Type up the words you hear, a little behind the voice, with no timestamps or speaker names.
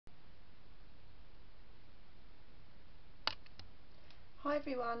Hi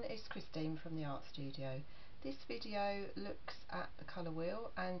everyone, it's Christine from the Art Studio. This video looks at the colour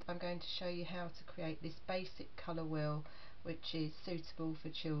wheel and I'm going to show you how to create this basic colour wheel which is suitable for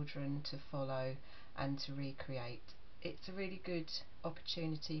children to follow and to recreate. It's a really good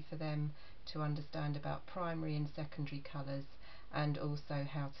opportunity for them to understand about primary and secondary colours and also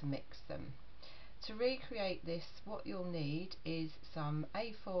how to mix them. To recreate this, what you'll need is some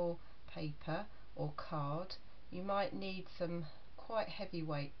A4 paper or card. You might need some quite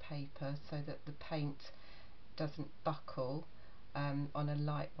heavyweight paper so that the paint doesn't buckle on a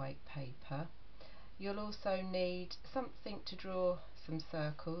lightweight paper. You'll also need something to draw some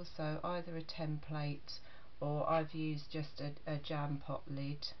circles, so either a template or I've used just a jam pot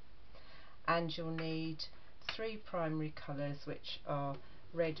lid. And you'll need three primary colours, which are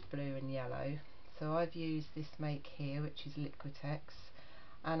red, blue and yellow. So I've used this make here, which is Liquitex,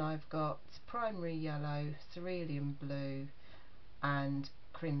 and I've got primary yellow, cerulean blue and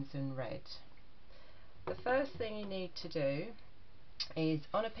crimson red. The first thing you need to do is,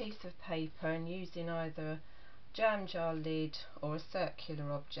 on a piece of paper and using either a jam jar lid or a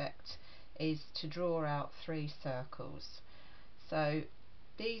circular object, is to draw out three circles. So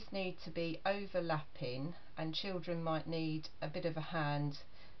these need to be overlapping, and children might need a bit of a hand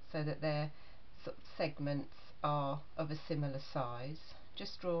so that their sort of segments are of a similar size.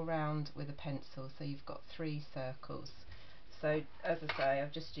 Just draw around with a pencil so you've got three circles. So as I say,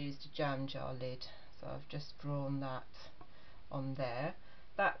 I've just used a jam jar lid, so I've just drawn that on there.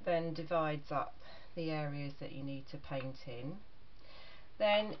 That then divides up the areas that you need to paint in.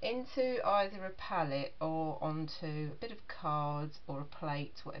 Then into either a palette or onto a bit of card or a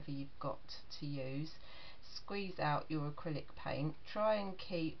plate, whatever you've got to use, squeeze out your acrylic paint. Try and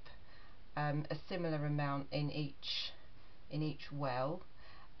keep a similar amount in each well.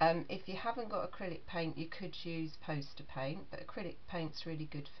 If you haven't got acrylic paint, you could use poster paint, but acrylic paint's really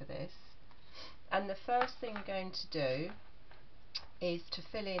good for this. And the first thing you're going to do is to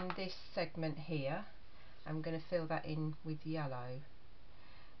fill in this segment here. I'm going to fill that in with yellow.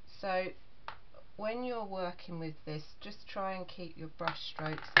 So when you're working with this, just try and keep your brush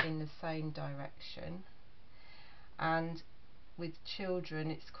strokes in the same direction. And with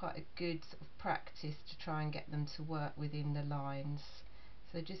children, it's quite a good sort of practice to try and get them to work within the lines.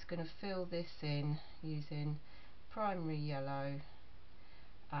 So just going to fill this in using primary yellow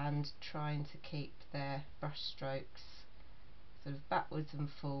and trying to keep their brush strokes sort of backwards and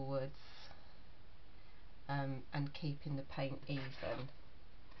forwards, and keeping the paint even.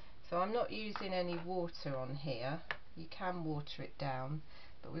 So I'm not using any water on here. You can water it down,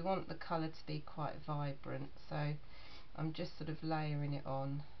 but we want the colour to be quite vibrant, so I'm just sort of layering it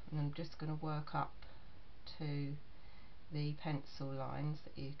on, and I'm just going to work up to the pencil lines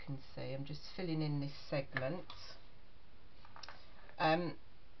that you can see. I'm just filling in this segment.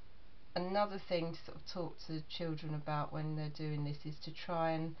 Another thing to sort of talk to the children about when they're doing this is to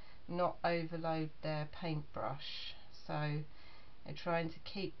try and not overload their paintbrush. So they're trying to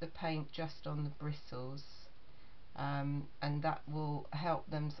keep the paint just on the bristles, and that will help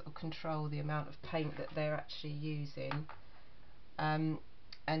them sort of control the amount of paint that they're actually using, and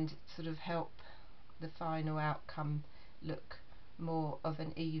sort of help the final outcome look more of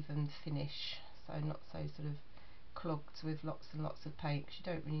an even finish, so not so sort of clogged with lots and lots of paint, because you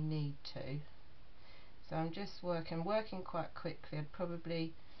don't really need to. So I'm just working quite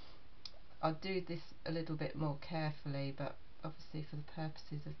quickly. I'll do this a little bit more carefully, but obviously for the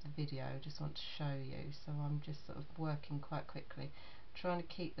purposes of the video I just want to show you, so I'm just sort of working quite quickly, trying to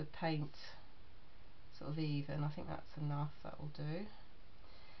keep the paint sort of even. I think that's enough, that will do.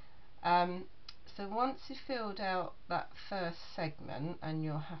 So once you've filled out that first segment and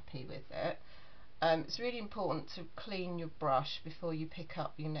you're happy with it, it's really important to clean your brush before you pick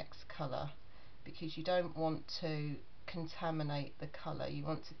up your next colour, because you don't want to contaminate the colour. You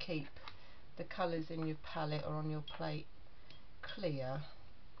want to keep the colours in your palette or on your plate clear.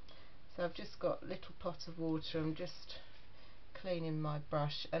 So I've just got a little pot of water. I'm just cleaning my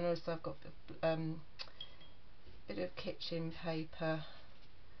brush, and also I've got a bit of kitchen paper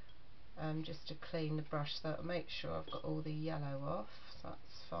just to clean the brush, so I'll make sure I've got all the yellow off, so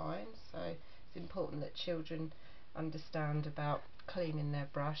that's fine. So it's important that children understand about cleaning their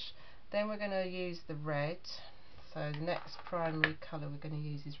brush. Then we're going to use the red, so the next primary colour we're going to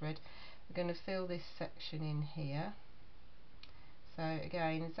use is red. We're going to fill this section in here. So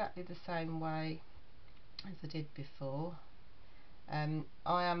again, exactly the same way as I did before.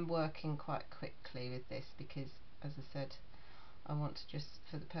 I am working quite quickly with this because, as I said, I want to just,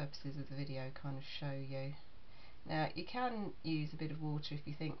 for the purposes of the video, kind of show you. Now you can use a bit of water if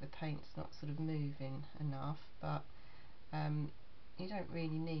you think the paint's not sort of moving enough, but you don't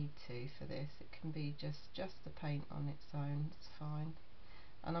really need to for this. It can be just the paint on its own, it's fine.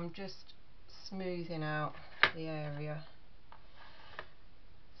 And I'm just smoothing out the area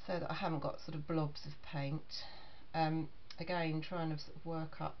so that I haven't got sort of blobs of paint. Again, trying to sort of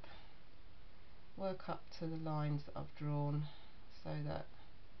work up to the lines that I've drawn so that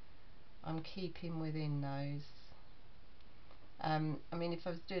I'm keeping within those. I mean, if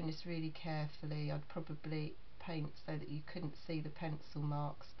I was doing this really carefully, I'd probably paint so that you couldn't see the pencil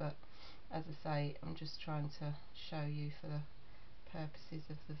marks, but as I say, I'm just trying to show you for the purposes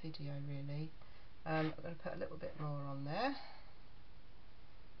of the video, really. I'm going to put a little bit more on there.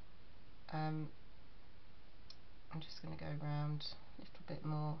 I'm just going to go around a little bit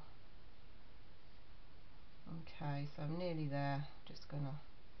more. Okay, so I'm nearly there. Just going to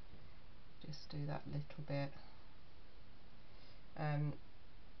do that little bit.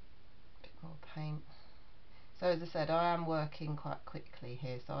 Bit more paint. So as I said, I am working quite quickly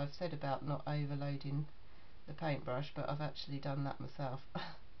here, so I've said about not overloading the paintbrush, but I've actually done that myself.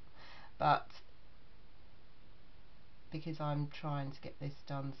 But because I'm trying to get this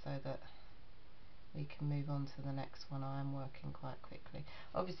done so that we can move on to the next one, I am working quite quickly.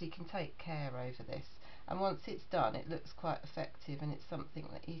 Obviously you can take care over this, and once it's done it looks quite effective, and it's something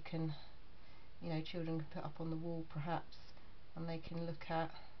that you can, you know, children can put up on the wall perhaps, and they can look at,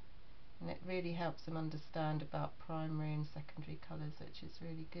 and it really helps them understand about primary and secondary colours, which is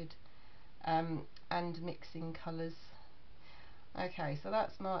really good, and mixing colours. Okay, so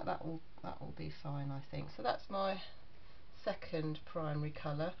that's my, that will be fine, I think. So that's my second primary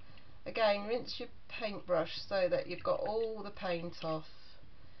colour. Again, rinse your paintbrush so that you've got all the paint off,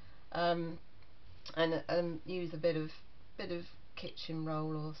 and use a bit of kitchen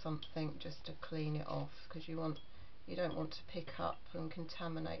roll or something just to clean it off, because you don't want to pick up and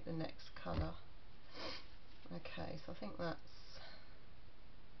contaminate the next colour. Okay, so I think that's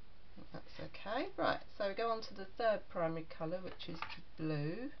okay. Right, so we go on to the third primary colour, which is the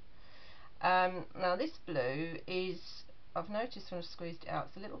blue. Now this blue is, I've noticed when I've squeezed it out,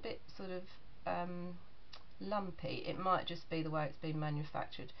 it's a little bit sort of lumpy. It might just be the way it's been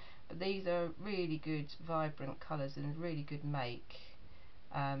manufactured, but these are really good vibrant colours and really good make.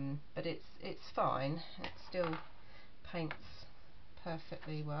 But it's fine, it still paints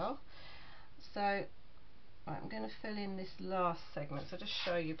perfectly well. So I'm going to fill in this last segment, so I'll just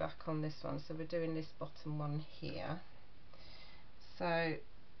show you back on this one. So we're doing this bottom one here. So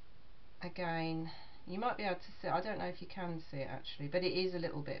again, you might be able to see, I don't know if you can see it actually, but it is a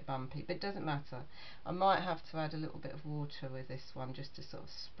little bit bumpy, but it doesn't matter. I might have to add a little bit of water with this one just to sort of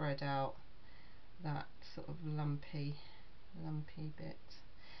spread out that sort of lumpy bit.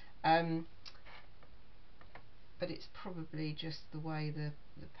 But it's probably just the way the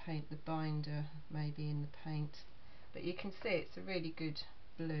binder may be in the paint. But you can see it's a really good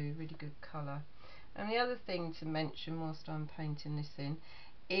blue, really good colour. And the other thing to mention whilst I'm painting this in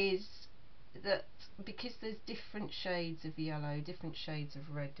is that because there's different shades of yellow, different shades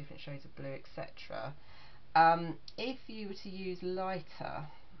of red, different shades of blue, etc., if you were to use lighter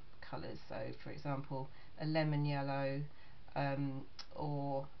colours, so for example a lemon yellow,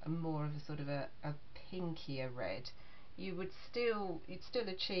 or more of a sort of a pinkier red, you'd still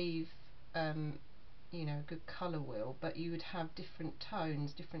achieve you know, a good colour wheel, but you would have different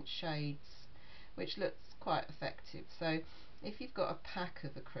tones, different shades, which looks quite effective. So if you've got a pack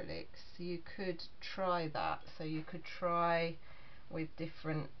of acrylics, you could try that. So you could try with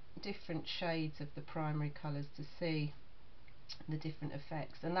different shades of the primary colours to see the different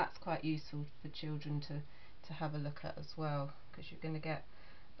effects, and that's quite useful for children to have a look at as well, because you're going to get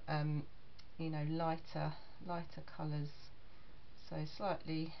you know, lighter colours, so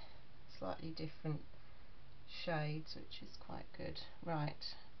slightly different shades, which is quite good. Right,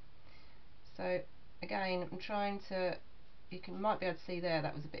 so again I'm trying to, might be able to see there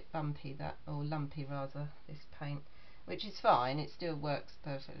that was a bit bumpy, that, or lumpy rather, this paint, which is fine, it still works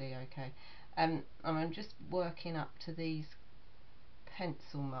perfectly okay. And I'm just working up to these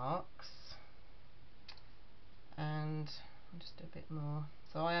pencil marks, and I'll just do a bit more.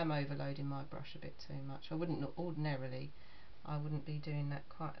 So I am overloading my brush a bit too much. I wouldn't ordinarily, I wouldn't be doing that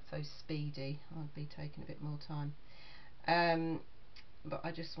quite so speedy. I'd be taking a bit more time. But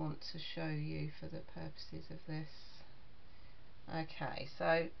I just want to show you for the purposes of this. Okay, so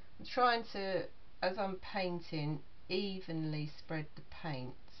I'm trying to, as I'm painting, evenly spread the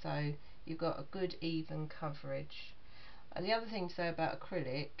paint so you've got a good even coverage. And the other thing to say about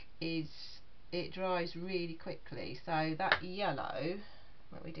acrylic is it dries really quickly, so that yellow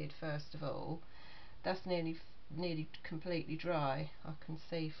that we did first of all, that's nearly completely dry. I can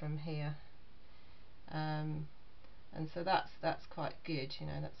see from here, and so that's quite good, you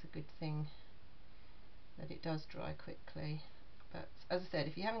know, that's a good thing that it does dry quickly. But as I said,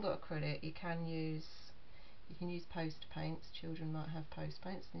 if you haven't got acrylic, you can use post paints. Children might have post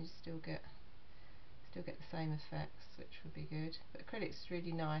paints and you still get the same effects, which would be good. But acrylic's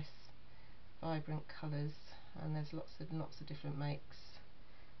really nice, vibrant colours, and there's lots of different makes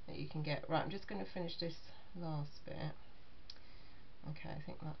that you can get. Right, I'm just going to finish this last bit. Okay, I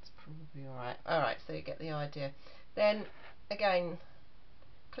think that's probably alright. Alright, so you get the idea. Then again,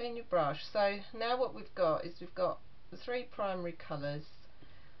 clean your brush. So now what we've got is we've got the 3 primary colours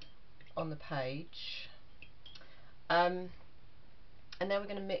on the page, and then we're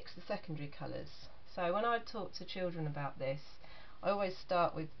going to mix the secondary colours. So when I talk to children about this, I always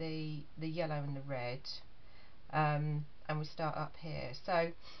start with the yellow and the red, and we start up here.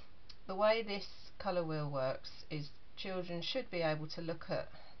 So the way this colour wheel works is children should be able to look at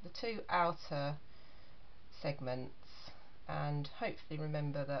the 2 outer segments and hopefully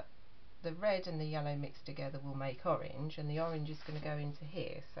remember that the red and the yellow mixed together will make orange, and the orange is going to go into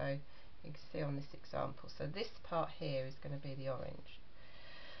here. So you can see on this example, so this part here is going to be the orange.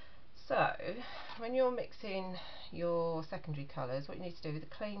 So when you're mixing your secondary colours, what you need to do with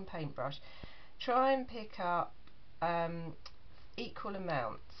a clean paintbrush, try and pick up equal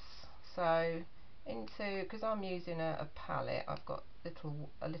amounts. So because I'm using a palette, I've got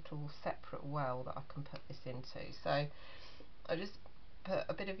a little separate well that I can put this into. So I just put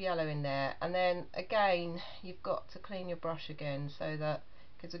a bit of yellow in there, and then again you've got to clean your brush again, so that,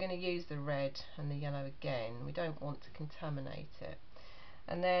 because we're going to use the red and the yellow again, we don't want to contaminate it.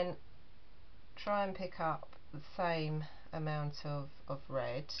 And then try and pick up the same amount of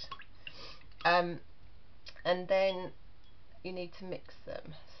red, and then you need to mix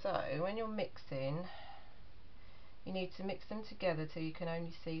them. So when you're mixing, you need to mix them together till you can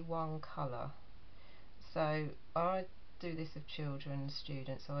only see one colour. So I do this with children,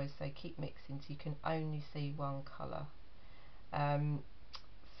 students. I always say keep mixing till you can only see one colour. And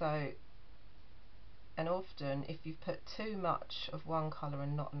often if you've put too much of one colour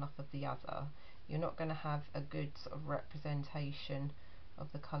and not enough of the other, you're not going to have a good sort of representation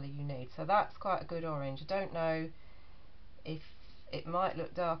of the colour you need. So that's quite a good orange. I don't know if it might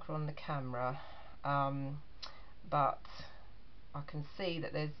look darker on the camera, but I can see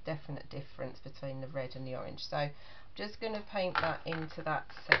that there's a definite difference between the red and the orange. So I'm just going to paint that into that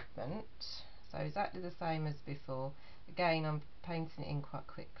segment. So exactly the same as before. Again, I'm painting it in quite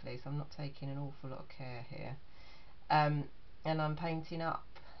quickly, so I'm not taking an awful lot of care here. And I'm painting up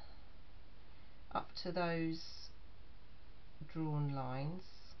to those drawn lines.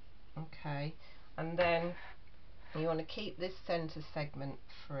 Okay, and then you want to keep this centre segment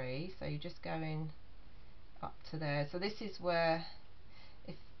free, so you're just going up to there. So this is where,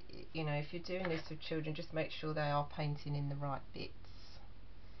 if you're doing this with children, just make sure they are painting in the right bits.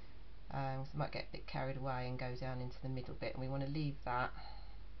 So it might get a bit carried away and go down into the middle bit, and we want to leave that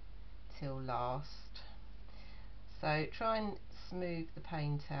till last. So try and smooth the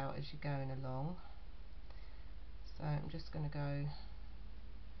paint out as you're going along. So I'm just going to go,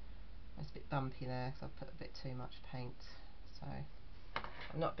 it's a bit bumpy there because I've put a bit too much paint. So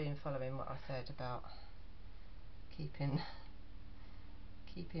I'm not following what I said about keeping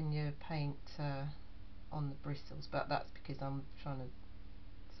your paint on the bristles, but that's because I'm trying to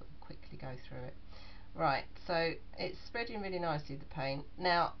sort of quickly go through it. Right, so it's spreading really nicely, the paint.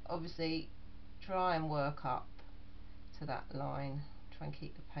 Now obviously try and work up to that line, try and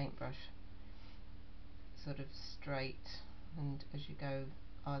keep the paintbrush sort of straight, and as you go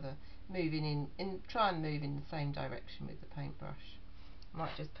either moving try and move in the same direction with the paintbrush. I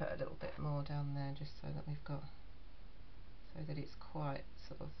might just put a little bit more down there just so that we've got, so that it's quite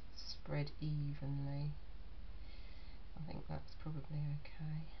sort of spread evenly. I think that's probably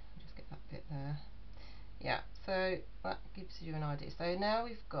okay. Just get that bit there. Yeah, so that gives you an idea. So now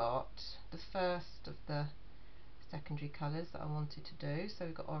we've got the first of the secondary colours that I wanted to do. So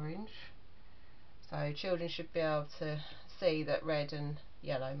we've got orange. So children should be able to see that red and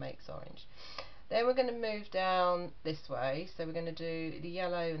yellow makes orange. Then we're going to move down this way. So we're going to do the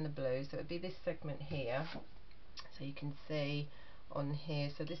yellow and the blue. So it would be this segment here. So you can see on here.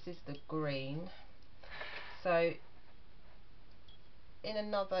 So this is the green. So in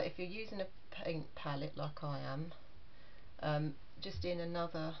another, if you're using a paint palette like I am, just in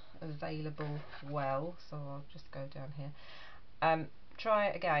another available well, so I'll just go down here, try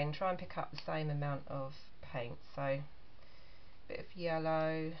and pick up the same amount of paint, so a bit of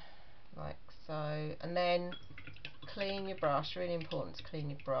yellow like so, and then clean your brush. Really important to clean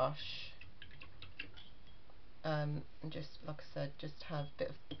your brush, and just like I said, just have a bit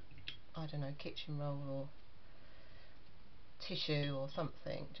of, I don't know, kitchen roll or tissue or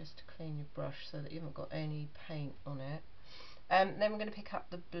something just to clean your brush so that you haven't got any paint on it. Then we're going to pick up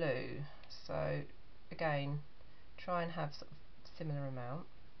the blue, so again try and have sort of similar amount,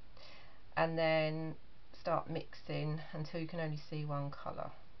 and then start mixing until you can only see one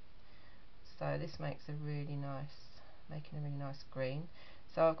colour. So this makes a really nice, making a really nice green.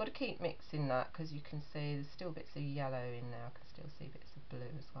 So I've got to keep mixing that because you can see there's still bits of yellow in there. I can still see bits of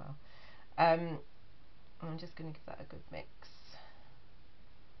blue as well. I'm just going to give that a good mix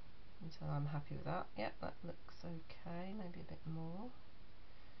until I'm happy with that. Yep, that looks okay, maybe a bit more.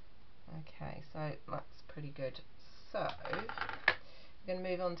 Okay, so that's pretty good. So we're going to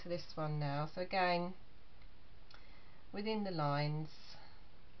move on to this one now. So again, within the lines,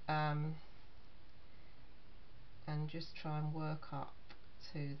 and just try and work up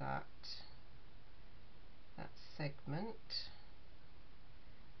to that segment.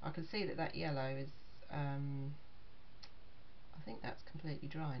 I can see that yellow is I think that's completely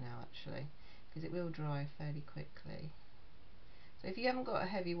dry now actually, because it will dry fairly quickly. So if you haven't got a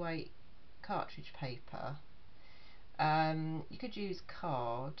heavyweight cartridge paper, you could use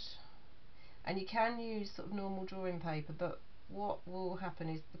card, and you can use sort of normal drawing paper, but what will happen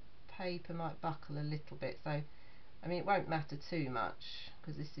is the paper might buckle a little bit. So I mean, it won't matter too much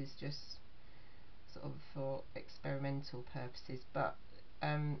because this is just sort of for experimental purposes, but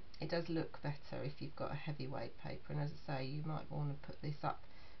it does look better if you've got a heavyweight paper. And as I say, you might want to put this up.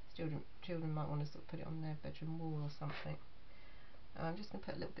 Children might want to sort of put it on their bedroom wall or something. And I'm just going to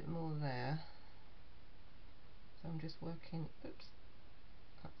put a little bit more there. So I'm just working. Oops,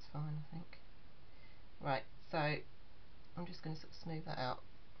 that's fine, I think. Right, so I'm just going to sort of smooth that out.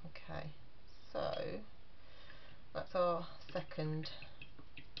 Okay, so that's our second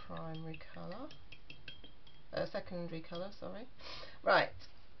primary colour. Secondary colour, sorry. Right,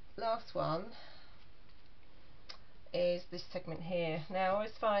 last one is this segment here. Now I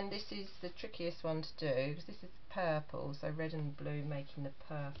always find this is the trickiest one to do because this is purple, so red and blue making the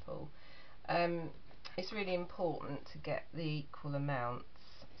purple. It's really important to get the equal amounts,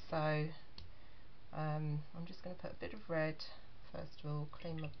 so I'm just going to put a bit of red first of all,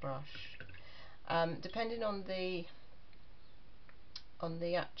 clean my brush. Depending on the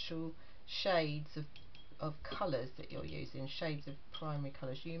actual shades of colours that you're using, shades of primary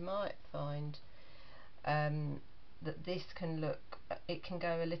colours, you might find that this can look, it can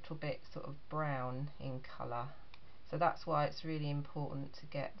go a little bit sort of brown in colour, so that's why it's really important to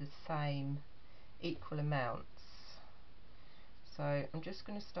get the same equal amounts. So I'm just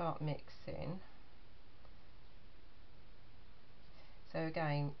going to start mixing. So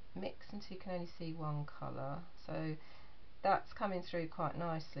again, mix until you can only see one colour. So that's coming through quite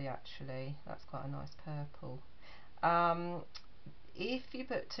nicely actually, that's quite a nice purple. If you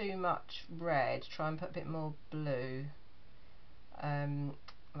put too much red, try and put a bit more blue.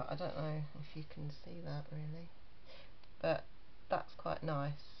 But I don't know if you can see that really, but that's quite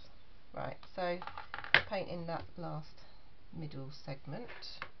nice. Right, so painting that last middle segment.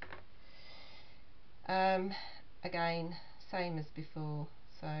 Again, same as before,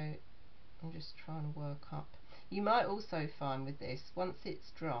 so I'm just trying to work up. You might also find with this, once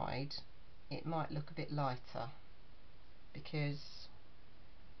it's dried, it might look a bit lighter, because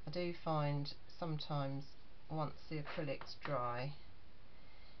I do find sometimes once the acrylics dry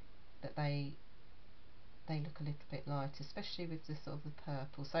that they look a little bit lighter, especially with the sort of the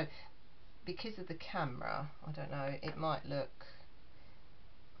purple. So because of the camera, I don't know, it might look,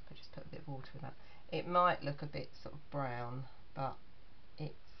 I could just put a bit of water in that, it might look a bit sort of brown, but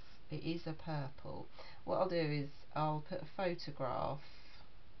it is a purple. What I'll do is I'll put a photograph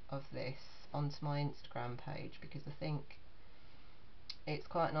of this onto my Instagram page, because I think it's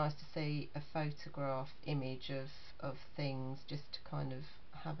quite nice to see a photograph image of things, just to kind of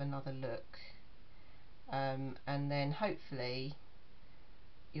have another look, and then hopefully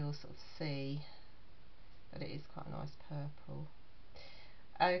you'll sort of see that it is quite a nice purple.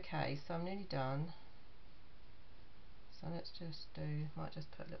 Okay, so I'm nearly done, so let's just do, might just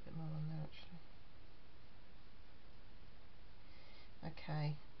put a little bit more on there actually.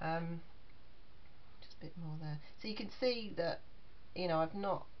 Okay, just a bit more there, so you can see that, you know, I've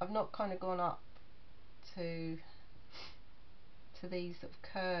not kind of gone up to these sort of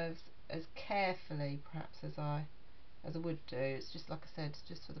curves as carefully perhaps as I would do. It's just, like I said,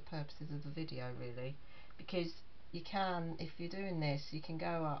 just for the purposes of the video really, because you can, if you're doing this, you can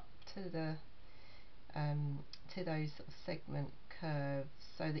go up to the to those sort of segment curves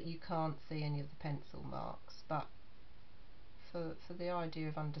so that you can't see any of the pencil marks, but for the idea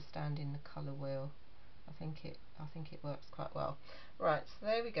of understanding the colour wheel, I think it I think it works quite well. Right, so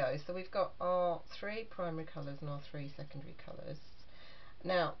there we go. So we've got our 3 primary colours and our 3 secondary colours.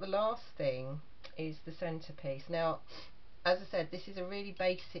 Now the last thing is the centrepiece. Now, as I said, this is a really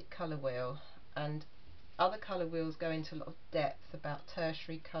basic colour wheel, and other colour wheels go into a lot of depth about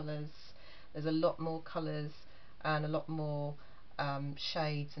tertiary colours. There's a lot more colours and a lot more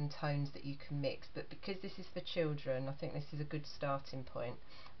shades and tones that you can mix, but because this is for children, I think this is a good starting point.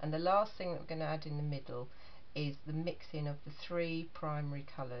 And the last thing that we're going to add in the middle is the mixing of the 3 primary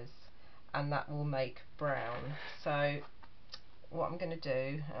colours, and that will make brown. So what I'm going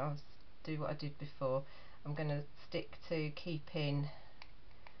to do, I'll do what I did before. I'm going to stick to keeping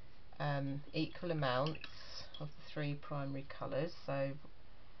equal amounts of the 3 primary colours, so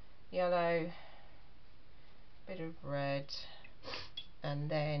yellow, bit of red, and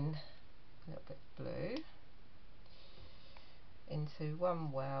then a little bit of blue into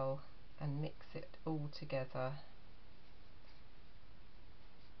one well and mix it all together.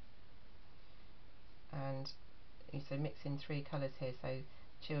 And so mixing 3 colours here, so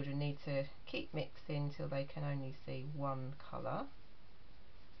children need to keep mixing till they can only see one colour.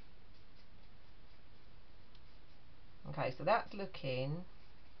 Okay, so that's looking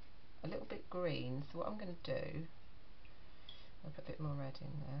a little bit green, so what I'm going to do, I'll put a bit more red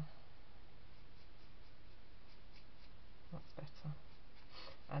in there, that's better,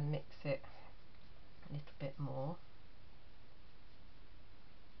 and mix it a little bit more.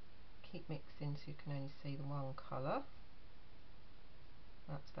 Keep mixing so you can only see the one colour,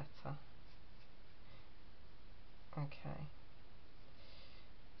 that's better. Okay,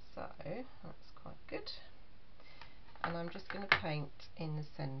 so that's quite good, and I'm just going to paint in the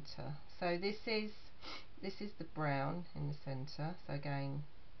centre. So this is the brown in the centre, so again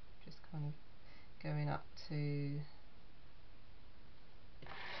just kind of going up to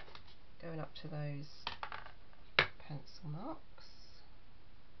those pencil marks,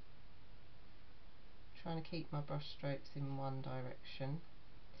 trying to keep my brush strokes in one direction.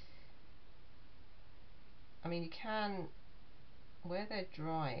 I mean, you can, where they're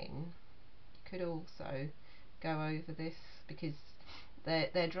drying, you could also go over this because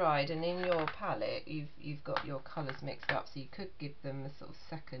they're dried, and in your palette you've got your colours mixed up, so you could give them a sort of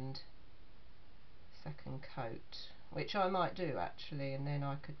second coat, which I might do actually, and then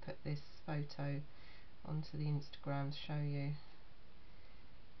I could put this photo onto the Instagram, show you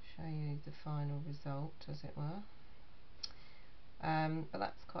the final result, as it were. But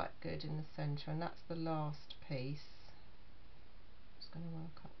that's quite good in the centre, and that's the last piece. Just going to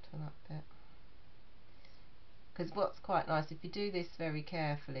work up to that bit, because what's quite nice, if you do this very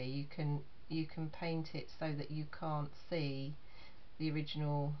carefully, you can paint it so that you can't see the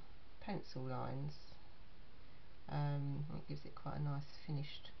original pencil lines. It gives it quite a nice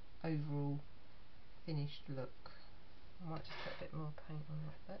overall finished look. I might just put a bit more paint on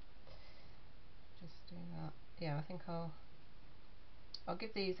that bit. Just do that. Yeah, I think I'll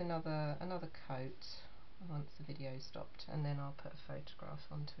give these another coat once the video stopped, and then I'll put a photograph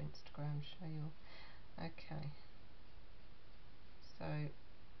onto Instagram, show you all. Okay, so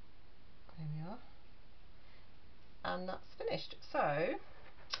there we are, and that's finished. So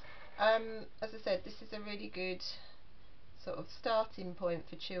as I said, this is a really good sort of starting point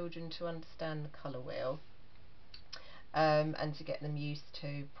for children to understand the colour wheel, and to get them used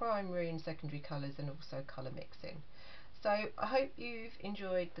to primary and secondary colours, and also colour mixing. So I hope you've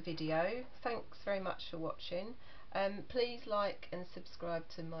enjoyed the video. Thanks very much for watching. Please like and subscribe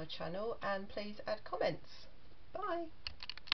to my channel, and please add comments. Bye.